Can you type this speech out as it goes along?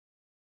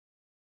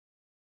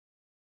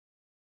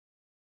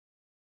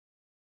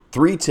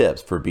3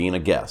 tips for being a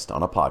guest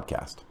on a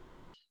podcast.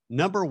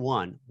 Number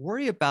one,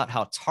 worry about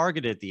how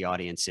targeted the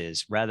audience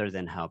is rather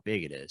than how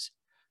big it is.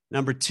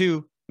 Number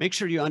two, make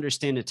sure you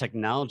understand the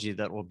technology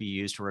that will be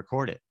used to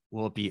record it.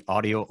 Will it be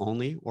audio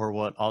only or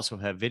will it also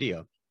have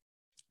video?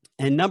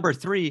 And number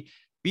three,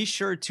 be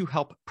sure to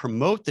help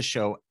promote the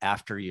show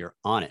after you're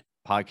on it.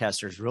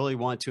 Podcasters really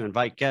want to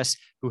invite guests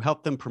who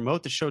help them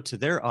promote the show to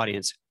their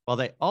audience while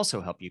they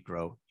also help you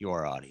grow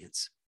your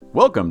audience.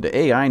 Welcome to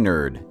AI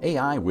Nerd,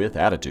 AI with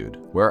Attitude,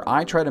 where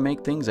I try to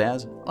make things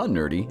as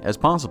unnerdy as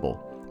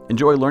possible.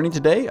 Enjoy learning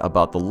today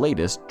about the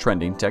latest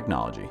trending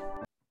technology.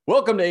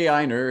 Welcome to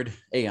AI Nerd,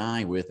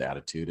 AI with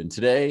Attitude. And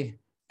today,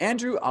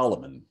 Andrew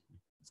Alleman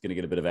is going to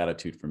get a bit of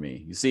attitude from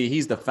me. You see,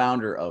 he's the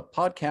founder of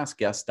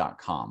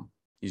podcastguest.com.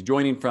 He's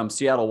joining from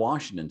Seattle,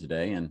 Washington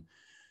today. And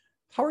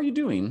how are you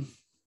doing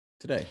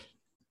today?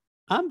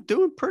 I'm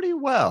doing pretty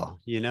well.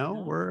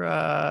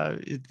 We're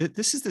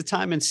this is the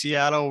time in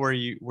Seattle where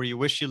you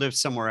wish you lived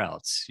somewhere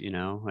else.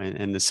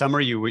 In the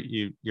summer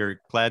you're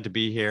glad to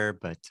be here,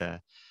 but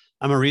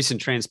I'm a recent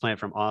transplant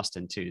from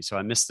Austin too, so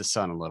I miss the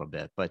sun a little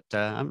bit. But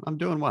I'm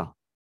doing well.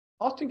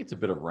 Austin gets a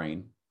bit of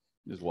rain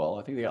as well.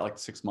 I think they got like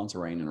 6 months of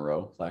rain in a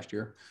row last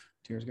year,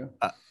 2 years ago.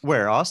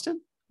 Where,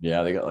 Austin?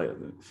 Yeah, they got like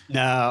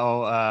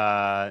no.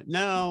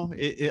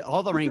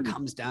 All the rain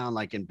comes down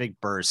like in big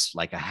bursts,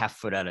 like a half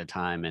foot at a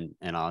time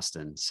in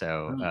Austin.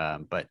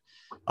 So, but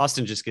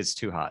Austin just gets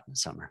too hot in the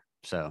summer.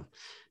 So,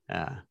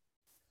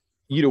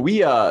 we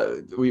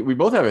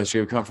both have a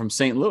history. We come from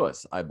St.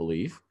 Louis, I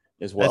believe,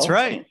 as well. That's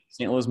right.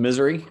 St. Louis,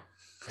 Missouri.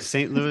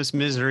 St. Louis,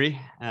 Missouri.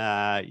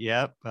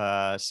 Yep.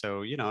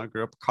 So, I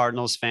grew up a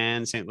Cardinals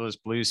fan, St. Louis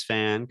Blues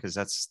fan, because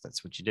that's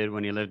what you did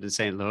when you lived in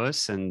St.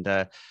 Louis.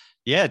 And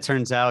yeah, it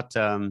turns out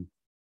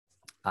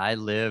I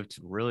lived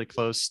really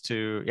close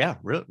to,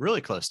 really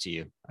close to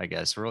you, I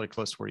guess, really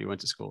close to where you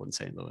went to school in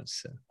St. Louis.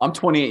 So. I'm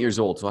 28 years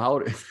old. So how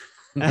old?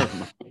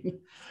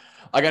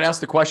 I got to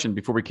ask the question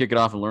before we kick it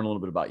off and learn a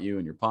little bit about you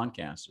and your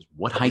podcast. Is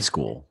what high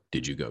school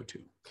did you go to?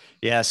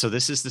 Yeah, so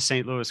this is the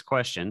St. Louis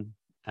question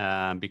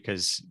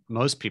because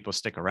most people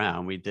stick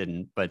around. We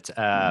didn't, but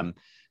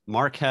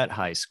Marquette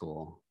High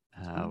School,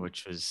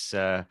 which was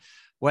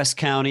West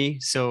County,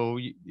 so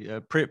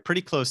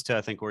pretty close to,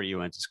 I think, where you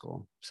went to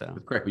school. So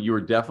that's correct, but you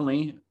were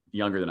definitely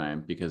younger than I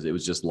am because it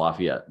was just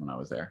Lafayette when I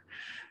was there.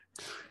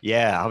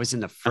 Yeah, I was in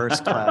the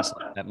first class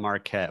at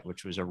Marquette,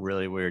 which was a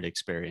really weird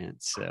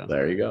experience. So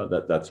there you go.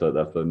 That's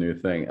a new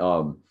thing.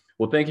 Well,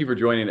 thank you for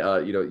joining.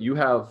 You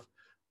have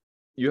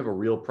a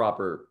real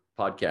proper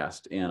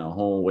podcast and a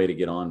whole way to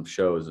get on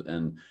shows,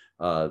 and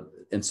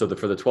so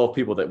for the 12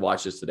 people that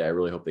watch this today, I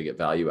really hope they get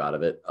value out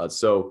of it.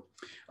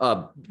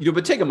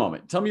 But take a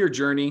moment. Tell me your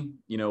journey.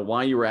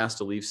 Why you were asked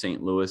to leave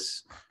St.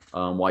 Louis,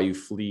 why you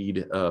fled. I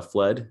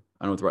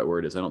don't know what the right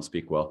word is. I don't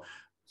speak well.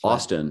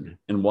 Austin,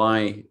 and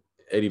why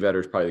Eddie Vedder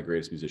is probably the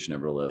greatest musician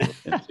ever to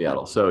live in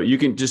Seattle. So you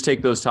can just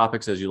take those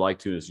topics as you like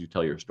to as you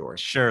tell your story.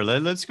 Sure.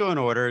 Let's go in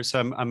order.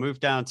 So I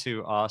moved down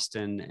to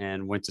Austin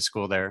and went to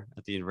school there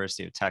at the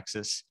University of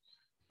Texas.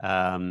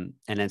 And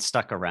then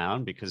stuck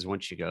around because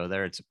once you go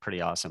there, it's a pretty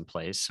awesome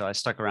place. So I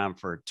stuck around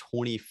for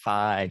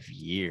 25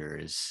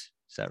 years.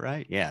 Is that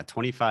right? Yeah,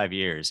 25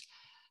 years.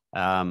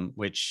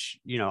 Which,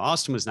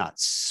 Austin was not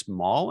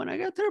small when I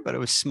got there, but it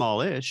was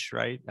smallish,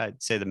 right?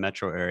 I'd say the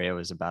metro area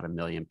was about 1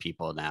 million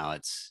people. Now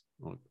it's,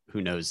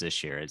 who knows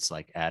this year? It's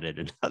like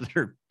added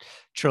another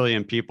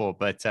trillion people.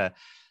 But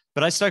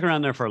I stuck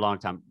around there for a long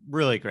time.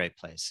 Really great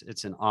place.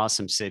 It's an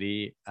awesome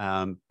city.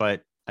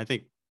 But I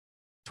think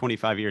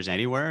 25 years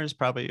anywhere is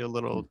probably a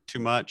little too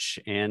much.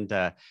 And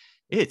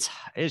it's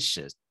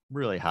just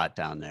really hot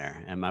down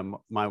there. And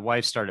my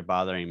wife started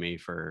bothering me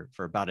for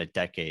about a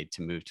decade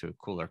to move to a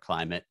cooler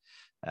climate.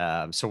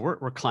 So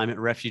we're climate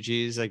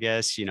refugees, I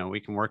guess. We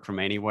can work from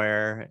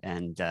anywhere.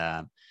 And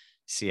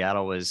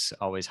Seattle was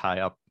always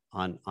high up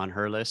on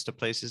her list of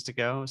places to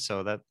go.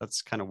 So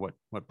that's kind of what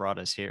brought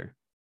us here.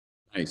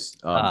 Nice.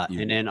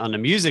 And then on the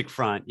music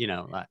front,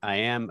 I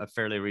am a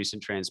fairly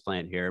recent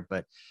transplant here,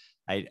 but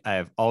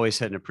I've always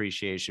had an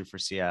appreciation for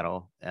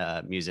Seattle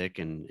music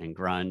and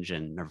grunge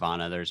and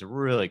Nirvana. There's a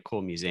really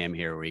cool museum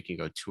here where you can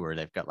go tour.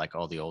 They've got like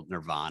all the old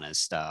Nirvana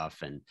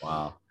stuff, and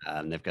wow,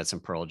 they've got some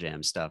Pearl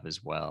Jam stuff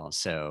as well.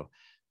 So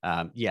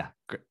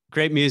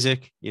great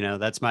music.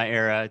 That's my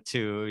era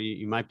too.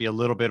 You might be a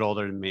little bit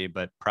older than me,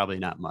 but probably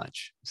not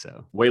much.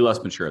 So way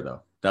less mature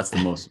though. That's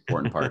the most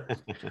important part.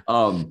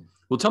 Well,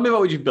 tell me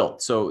about what you've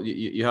built. So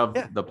you have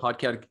the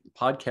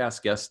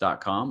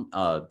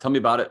podcastguest.com. Tell me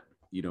about it.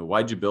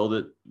 Why'd you build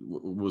it?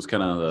 What was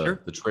kind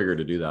of the trigger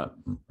to do that?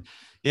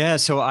 Yeah.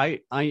 So I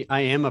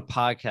am a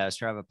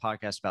podcaster. I have a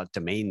podcast about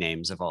domain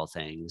names of all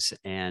things.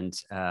 And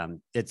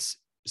it's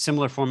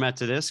similar format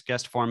to this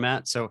guest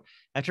format. So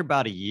after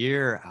about a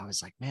year, I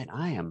was like, man,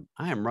 I am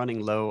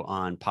running low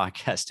on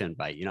podcast to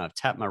invite. I've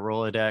tapped my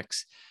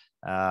Rolodex.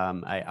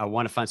 I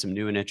want to find some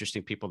new and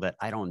interesting people that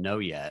I don't know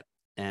yet.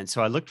 And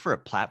so I looked for a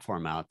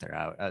platform out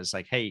there. I was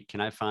like, hey,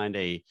 can I find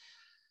an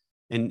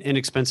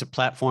inexpensive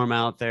platform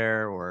out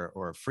there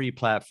or a free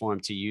platform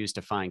to use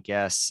to find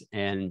guests?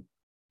 And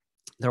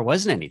there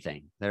wasn't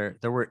anything. There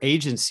were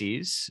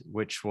agencies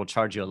which will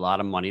charge you a lot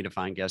of money to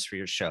find guests for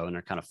your show, and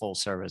they're kind of full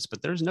service,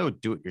 but there's no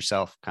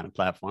do-it-yourself kind of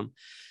platform.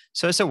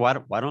 So I said, why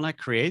don't I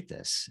create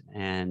this?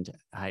 And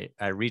I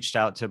reached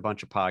out to a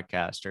bunch of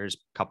podcasters, a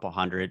couple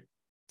hundred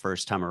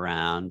first time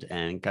around,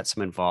 and got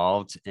some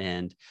involved.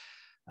 And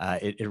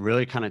it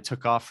really kind of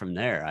took off from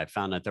there. I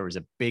found that there was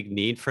a big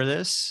need for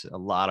this. A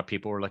lot of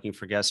people were looking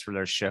for guests for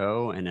their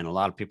show. And then a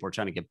lot of people were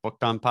trying to get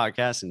booked on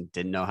podcasts and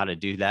didn't know how to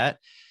do that.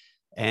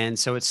 And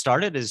so it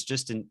started as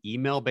just an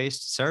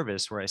email-based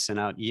service where I sent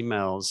out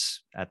emails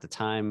at the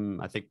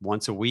time, I think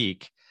once a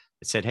week.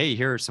 It said, hey,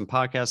 here are some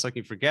podcasts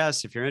looking for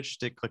guests. If you're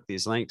interested, click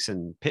these links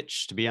and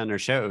pitch to be on their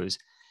shows.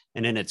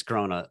 And then it's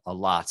grown a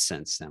lot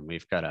since then.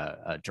 We've got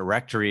a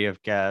directory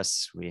of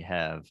guests. We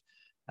have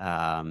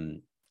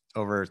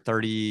over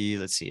 30,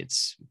 let's see,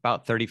 it's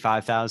about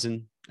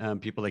 35,000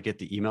 people that get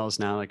the emails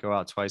now that go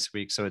out twice a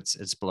week. So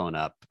it's blown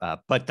up.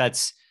 But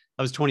that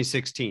was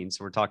 2016.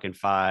 So we're talking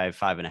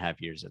 5.5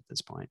 years at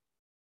this point.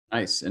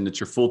 Nice. And it's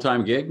your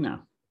full-time gig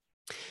now?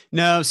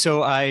 No.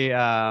 So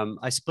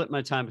I split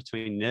my time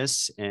between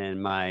this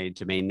and my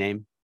domain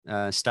name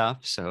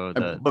stuff. So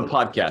but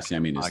podcasting, I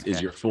mean,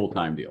 is your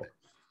full-time deal.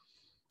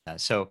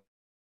 So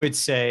I would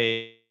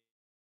say,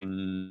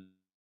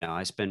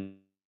 I spend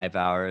 5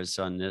 hours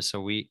on this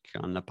a week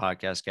on the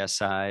podcast guest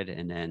side.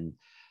 And then,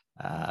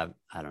 I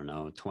don't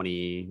know,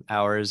 20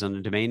 hours on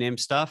the domain name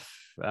stuff,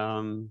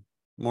 more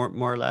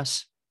or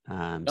less.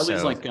 That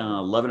leaves like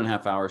 11 and a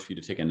half hours for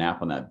you to take a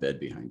nap on that bed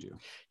behind you.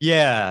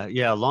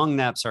 Yeah. Long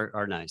naps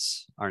are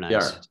nice. Yeah.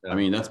 So, I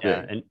mean, that's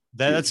big. And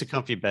that's a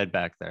comfy bed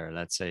back there.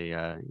 That's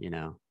I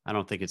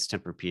don't think it's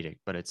Tempur-Pedic,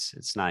 but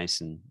it's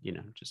nice. And,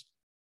 just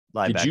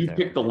lie back there. Did you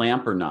pick the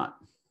lamp or not?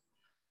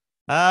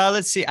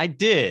 Let's see. I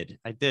did.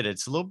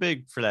 It's a little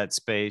big for that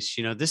space.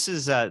 This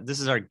is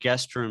our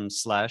guest room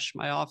 /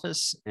 my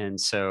office. And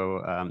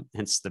so,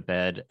 hence the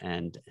bed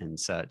and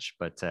such,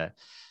 but,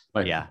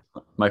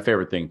 my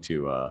favorite thing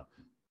to,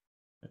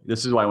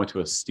 this is why I went to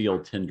a steel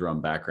tin drum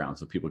background.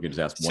 So people could just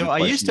ask one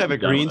question. I used to have a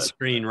green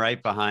screen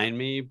right behind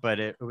me, but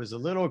it was a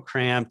little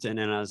cramped. And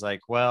then I was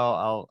like,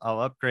 well, I'll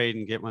upgrade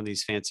and get one of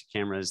these fancy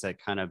cameras that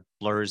kind of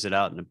blurs it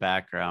out in the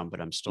background,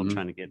 but I'm still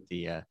trying to get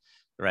the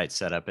right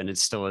setup. And it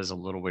still is a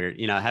little weird.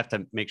 I have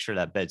to make sure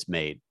that bed's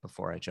made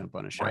before I jump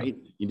on a show. Right.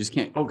 You just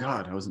can't. Oh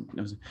God,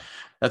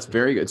 that's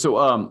very good. So,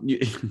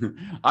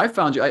 I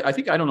found you, I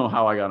think, I don't know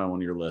how I got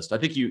on your list. I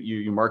think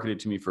you marketed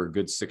to me for a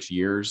good 6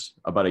 years,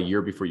 about a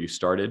year before you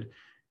started.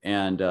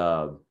 And,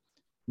 no,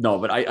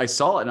 but I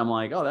saw it and I'm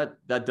like, oh,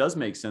 that does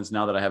make sense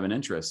now that I have an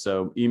interest.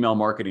 So email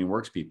marketing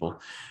works,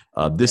 people.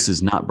 This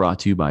is not brought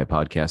to you by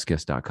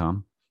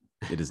podcastguest.com.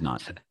 It is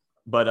not,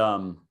 but,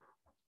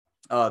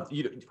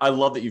 I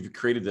love that you've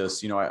created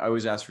this. I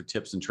always ask for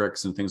tips and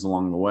tricks and things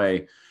along the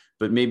way,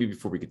 but maybe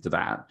before we get to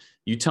that,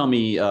 you tell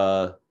me,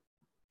 kind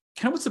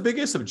of what's the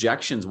biggest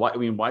objections?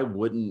 Why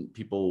wouldn't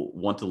people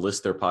want to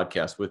list their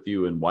podcast with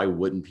you? And why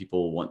wouldn't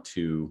people want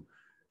to,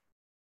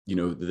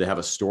 they have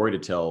a story to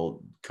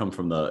tell, come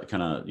from the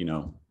kind of,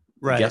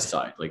 guest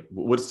side? Like,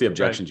 what's the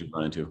objections you've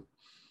run into?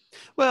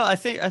 Well, I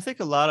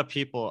think a lot of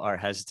people are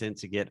hesitant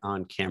to get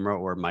on camera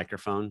or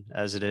microphone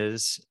as it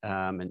is,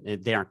 and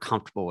they aren't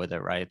comfortable with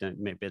it, right?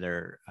 Maybe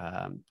they're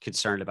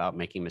concerned about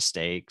making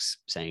mistakes,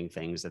 saying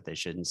things that they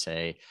shouldn't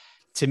say.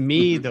 To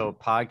me, though,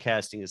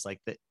 podcasting is like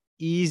the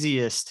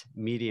easiest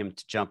medium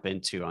to jump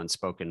into on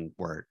spoken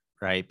word,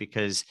 right?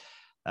 Because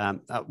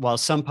while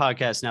some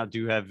podcasts now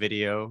do have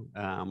video,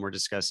 we're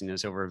discussing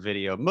this over a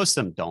video. Most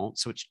of them don't.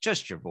 So it's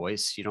just your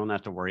voice. You don't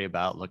have to worry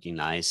about looking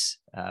nice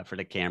for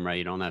the camera.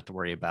 You don't have to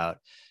worry about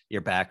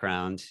your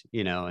background,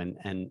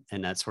 and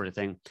that sort of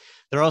thing.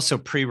 They're also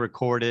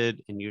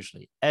pre-recorded and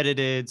usually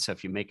edited. So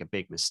if you make a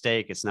big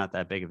mistake, it's not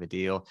that big of a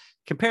deal.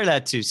 Compare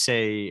that to,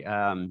 say,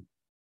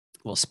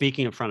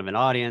 speaking in front of an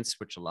audience,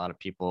 which a lot of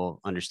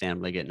people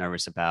understandably get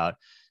nervous about.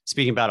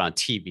 Speaking about on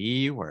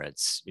TV, where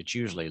it's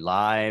usually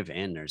live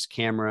and there's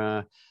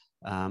camera,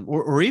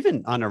 or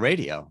even on a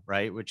radio,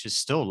 right, which is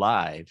still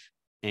live.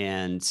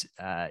 And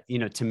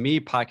to me,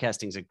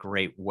 podcasting is a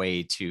great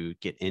way to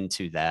get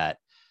into that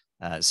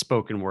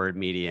spoken word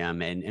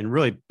medium and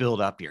really build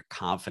up your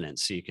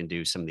confidence, so you can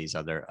do some of these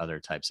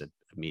other types of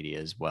media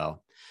as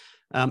well.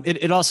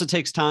 It also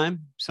takes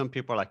time. Some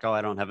people are like, oh,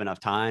 I don't have enough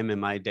time in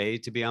my day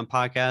to be on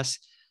podcasts.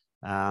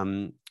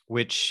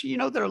 Which,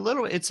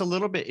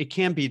 it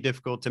can be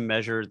difficult to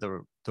measure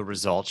the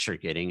results you're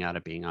getting out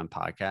of being on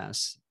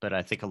podcasts. But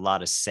I think a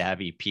lot of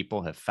savvy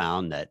people have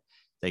found that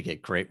they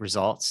get great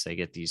results. They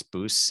get these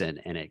boosts and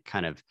it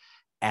kind of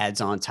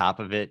adds on top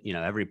of it.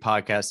 Every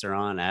podcast they're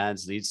on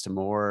adds leads to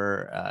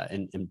more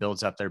and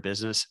builds up their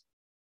business.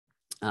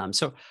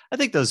 So I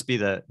think those be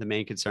the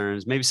main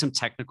concerns, maybe some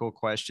technical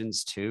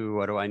questions too.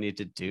 What do I need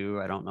to do?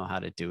 I don't know how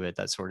to do it,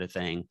 that sort of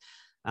thing.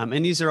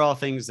 And these are all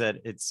things that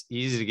it's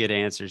easy to get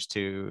answers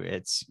to.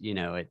 It's,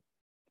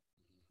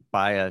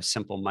 buy a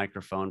simple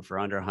microphone for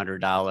under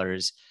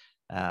 $100.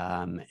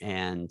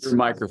 And your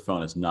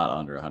microphone is not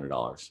under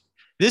 $100.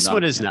 This Not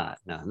one a is fan. not.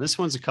 No, this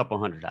one's a couple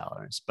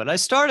 $100, but I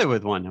started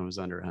with one that was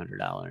under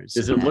 $100.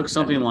 Does it look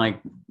something like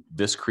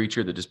this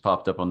creature that just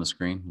popped up on the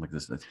screen? Like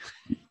this,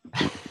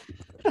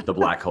 the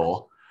black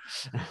hole.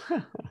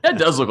 That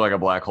does look like a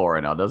black hole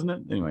right now, doesn't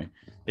it? Anyway,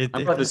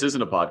 I'm glad this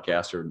isn't a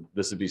podcast, or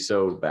this would be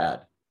so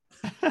bad.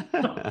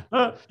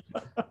 I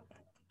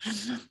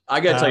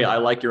gotta tell you, I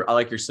like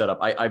your setup.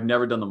 I've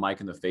never done the mic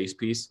and the face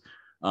piece,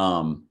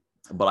 but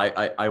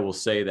I will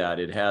say that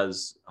it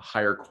has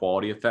higher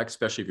quality effects,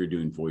 especially if you're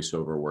doing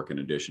voiceover work in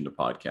addition to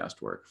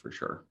podcast work, for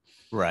sure.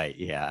 Right.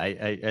 Yeah.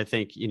 I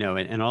think, in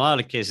a lot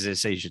of cases, they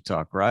say you should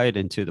talk right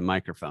into the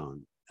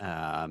microphone.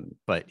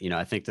 But,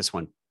 I think this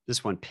one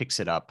picks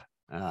it up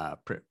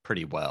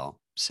pretty well.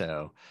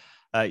 So,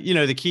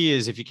 the key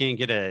is if you can't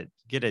get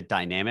a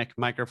dynamic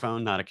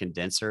microphone, not a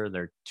condenser.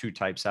 There are two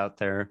types out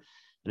there.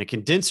 And a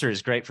condenser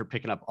is great for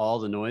picking up all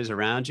the noise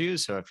around you.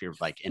 So if you're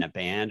like in a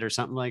band or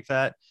something like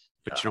that,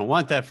 but you don't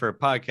want that for a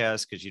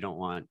podcast because you don't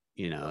want,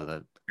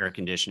 the air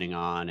conditioning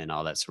on and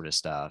all that sort of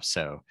stuff.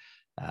 So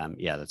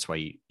that's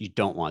why you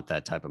don't want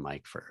that type of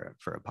mic for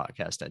a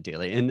podcast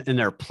ideally. And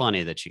there are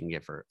plenty that you can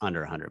get for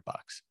under $100.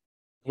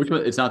 Which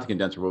one? It's not the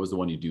condenser. What was the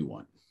one you do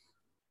want?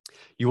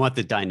 You want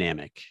the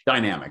dynamic.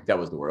 Dynamic. That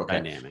was the word. Okay.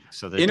 Dynamic.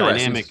 So the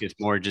dynamic is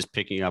more just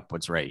picking up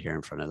what's right here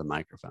in front of the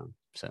microphone.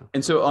 So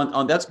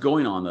on that's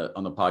going on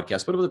the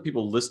podcast. What about the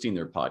people listing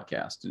their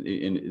podcast?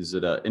 And is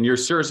it and your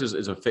service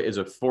is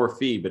a for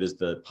fee, but is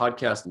the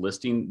podcast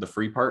listing the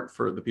free part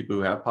for the people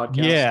who have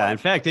podcasts? Yeah. In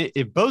fact,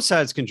 if both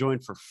sides can join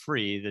for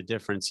free, the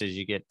difference is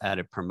you get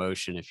added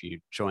promotion if you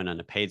join on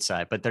the paid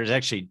side. But there's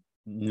actually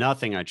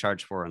nothing I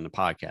charge for on the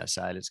podcast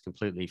side. It's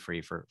completely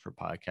free for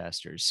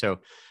podcasters. So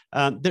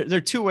there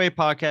are two-way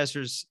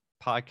podcasters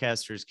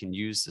can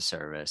use the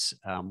service.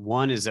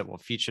 One is that we'll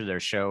feature their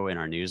show in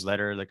our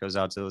newsletter that goes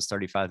out to those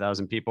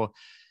 35,000 people.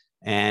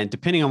 And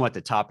depending on what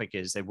the topic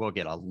is, they will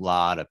get a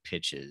lot of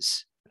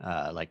pitches,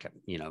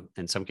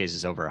 in some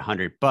cases over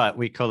 100, but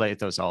we collate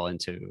those all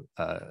into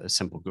a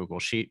simple Google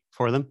sheet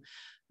for them.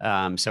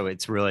 So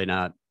it's really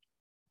not,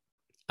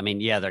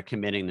 they're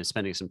committing to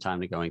spending some time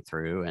to going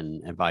through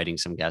and inviting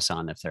some guests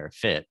on if they're a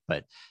fit,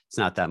 but it's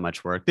not that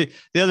much work. The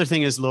other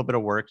thing is a little bit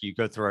of work. You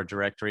go through our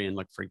directory and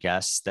look for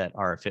guests that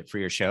are a fit for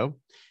your show.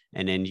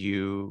 And then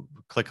you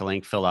click a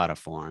link, fill out a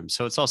form.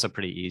 So it's also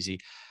pretty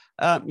easy.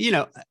 We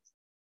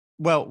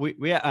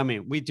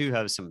do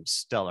have some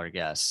stellar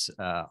guests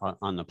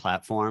on the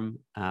platform.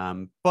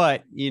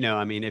 But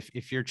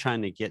if you're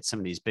trying to get some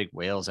of these big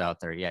whales out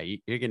there, you're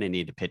going to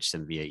need to pitch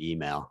them via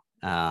email.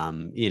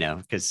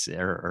 Because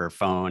or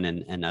phone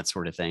and that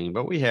sort of thing.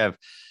 But we have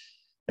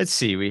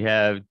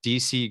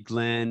DC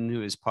Glenn,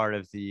 who is part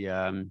of the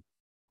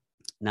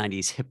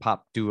 90s hip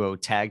hop duo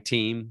Tag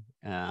Team.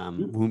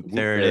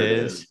 There it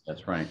is.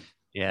 That's right.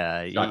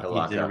 Yeah, he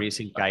did a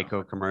recent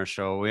Geico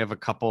commercial. We have a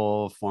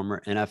couple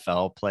former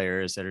NFL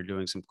players that are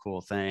doing some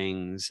cool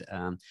things.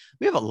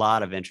 We have a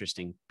lot of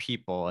interesting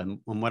people. And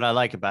what I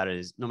like about it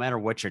is no matter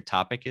what your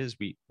topic is,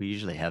 we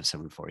usually have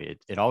someone for you.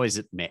 It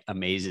always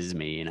amazes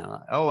me,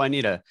 I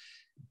need a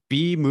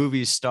B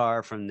movie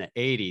star from the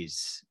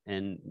 80s.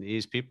 And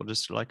these people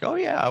just are like, oh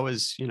yeah, I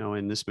was,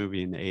 in this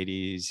movie in the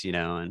 80s,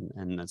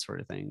 and that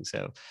sort of thing.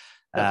 So,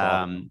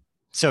 awesome.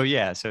 So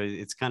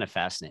it's kind of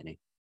fascinating.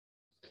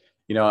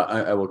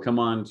 I will come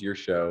on to your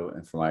show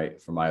and for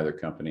my other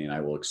company, and I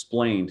will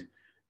explain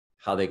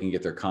how they can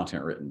get their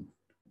content written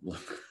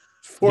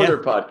for their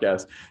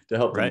podcast to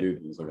help them do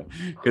things.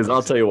 Because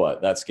I'll tell you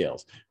what, that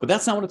scales. But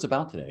that's not what it's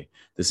about today.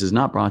 This is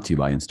not brought to you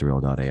by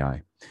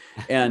Instarail.ai.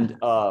 And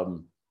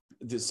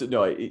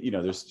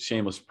there's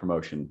shameless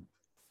promotion.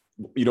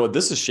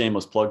 This is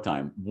shameless plug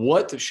time.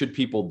 What should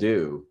people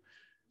do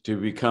to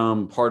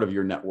become part of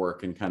your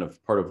network and kind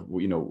of part of,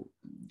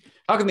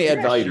 how can they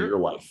add value to your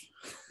life?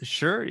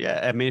 Sure.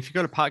 Yeah. If you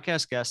go to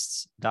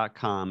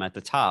podcastguests.com at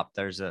the top,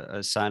 there's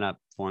a sign up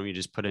form. You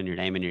just put in your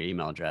name and your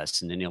email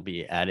address, and then you'll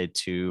be added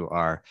to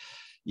our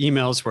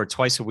emails where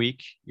twice a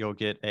week you'll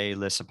get a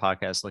list of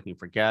podcasts looking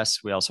for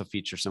guests. We also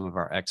feature some of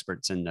our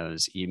experts in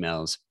those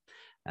emails.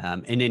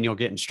 And then you'll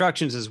get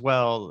instructions as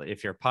well.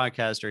 If you're a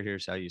podcaster,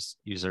 here's how you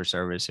use our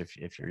service.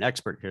 If you're an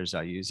expert, here's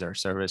how you use our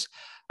service.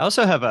 I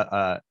also have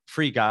a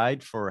free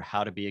guide for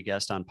how to be a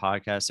guest on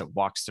podcasts that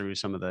walks through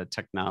some of the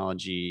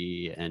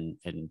technology and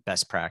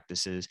best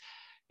practices.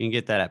 You can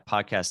get that at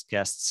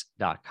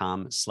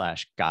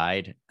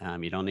podcastguests.com/guide.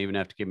 You don't even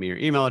have to give me your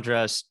email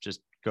address.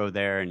 Just go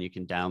there and you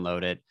can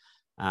download it.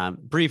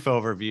 Brief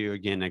overview.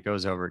 Again, it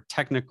goes over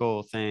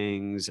technical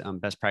things,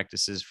 best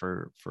practices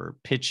for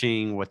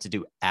pitching, what to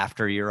do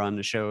after you're on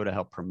the show to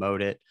help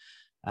promote it.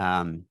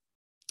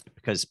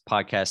 Because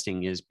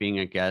podcasting is being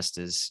a guest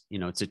is,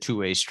 it's a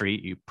two-way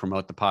street. You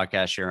promote the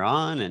podcast you're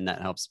on, and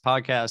that helps the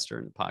podcaster,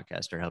 and the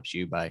podcaster helps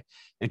you by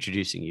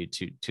introducing you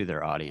to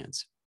their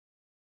audience.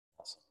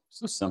 Awesome.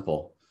 So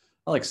simple.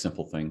 I like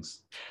simple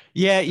things.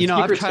 Yeah.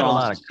 I've tried a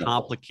lot of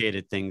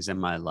complicated things in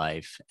my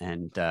life,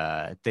 and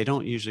they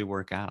don't usually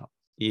work out.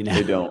 You know,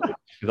 They don't,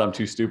 because I'm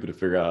too stupid to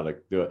figure out how to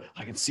do it.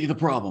 I can see the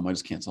problem, I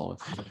just can't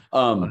solve it.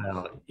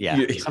 well, yeah.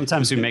 You-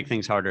 Sometimes we make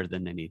things harder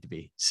than they need to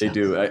be. They So.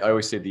 do. I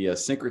always say the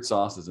secret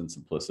sauce is in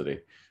simplicity.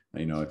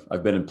 You know,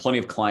 I've been in plenty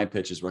of client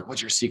pitches where like,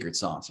 what's your secret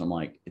sauce? I'm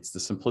like, it's the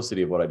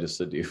simplicity of what I just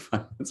said to you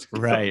 5 minutes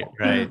ago. Right.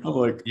 I'm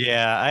like,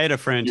 Yeah, I had a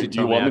friend who do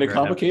you told want me to after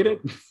complicate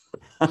it?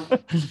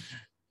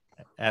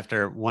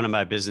 after one of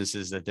my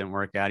businesses that didn't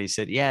work out, he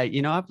said, "Yeah,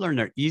 I've learned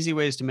there are easy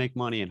ways to make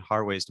money and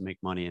hard ways to make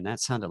money, and that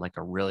sounded like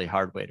a really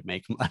hard way to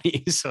make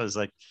money." So I was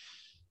like,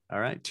 "All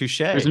right, touche."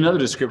 There's another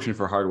description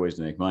for hard ways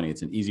to make money.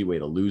 It's an easy way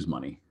to lose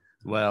money.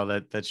 Well,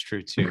 that's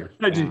true too.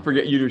 I didn't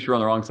forget you're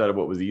on the wrong side of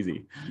what was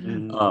easy.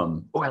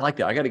 Mhm. I like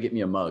that. I got to get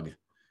me a mug.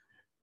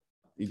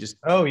 You just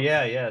Oh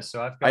yeah.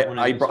 So I've got one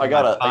of I these for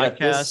got my a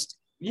podcast.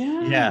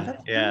 Yeah.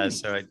 Yeah.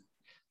 So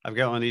I've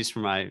got one of these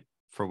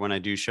for when I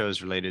do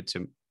shows related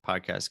to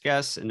podcast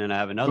guests, and then I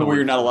have another But one where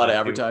you're not for allowed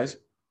when to I do- advertise.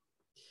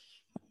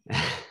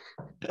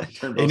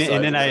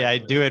 and then I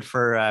do it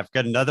for I've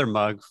got another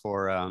mug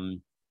for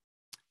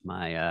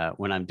my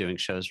when I'm doing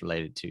shows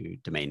related to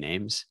domain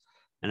names,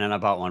 and then I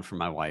bought one for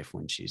my wife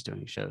when she's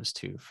doing shows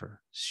too, for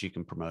she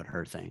can promote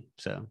her thing.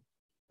 So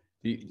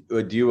do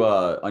you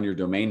on your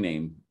domain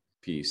name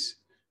piece?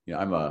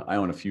 I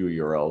own a few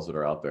URLs that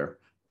are out there.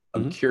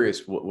 I'm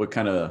curious,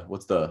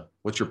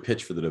 what's your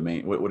pitch for the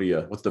domain?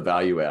 What's the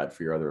value add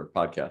for your other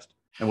podcast?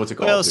 And what's it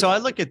called? Well, so I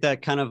look at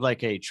that kind of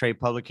like a trade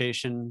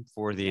publication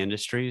for the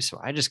industry. So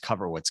I just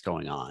cover what's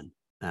going on.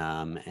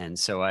 And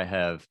so I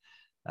have,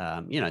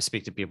 I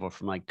speak to people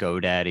from like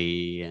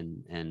GoDaddy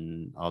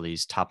and all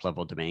these top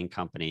level domain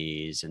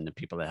companies and the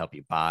people that help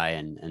you buy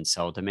and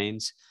sell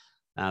domains.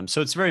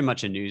 So it's very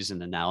much a news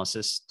and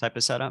analysis type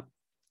of setup.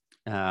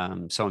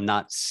 So I'm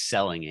not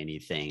selling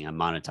anything. I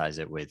monetize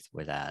it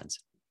with ads.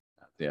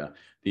 Yeah.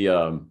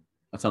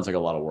 That sounds like a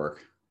lot of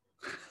work.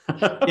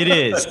 It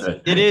is.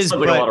 It is. Sounds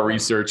like a lot of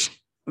research.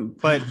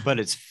 But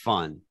it's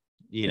fun,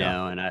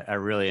 and I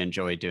really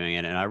enjoy doing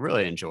it. And I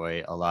really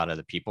enjoy a lot of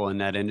the people in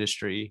that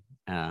industry.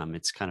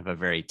 It's kind of a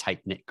very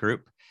tight-knit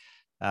group.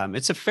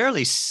 It's a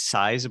fairly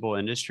sizable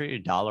industry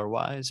dollar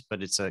wise,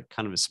 but it's a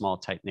kind of a small,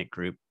 tight-knit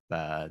group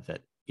that,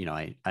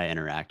 I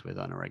interact with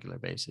on a regular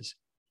basis.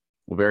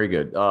 Well, very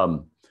good.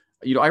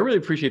 I really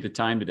appreciate the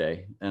time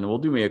today, and we'll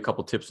do me a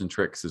couple tips and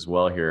tricks as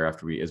well here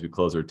as we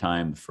close our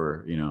time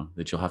for,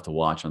 that you'll have to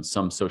watch on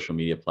some social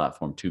media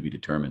platform to be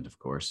determined, of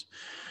course.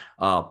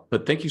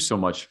 But thank you so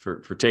much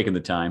for taking the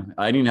time.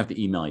 I didn't have to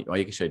email you.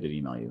 I guess I did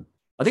email you.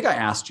 I think I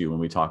asked you when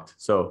we talked.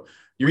 So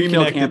your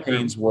email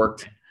campaigns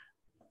worked.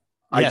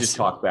 I just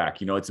talk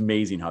back. It's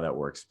amazing how that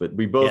works. But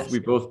we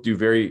both do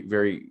very,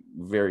 very,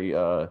 very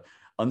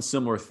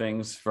unsimilar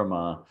things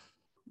from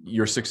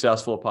you're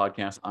successful at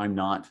podcast. I'm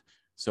not.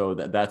 So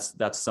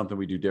that's something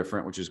we do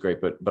different, which is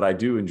great. But I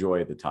do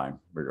enjoy the time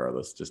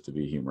regardless, just to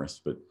be humorous.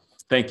 But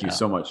thank you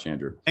so much,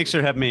 Andrew. Thanks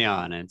for having me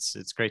on.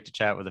 It's great to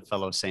chat with a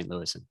fellow St.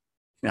 Louisan.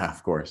 Yeah,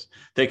 of course.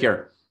 Take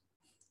care.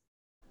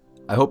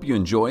 I hope you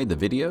enjoyed the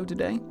video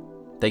today.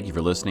 Thank you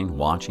for listening,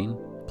 watching.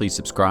 Please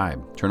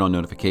subscribe, turn on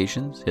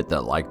notifications, hit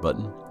that like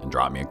button, and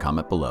drop me a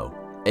comment below.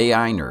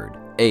 AI Nerd,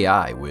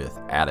 AI with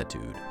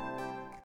attitude.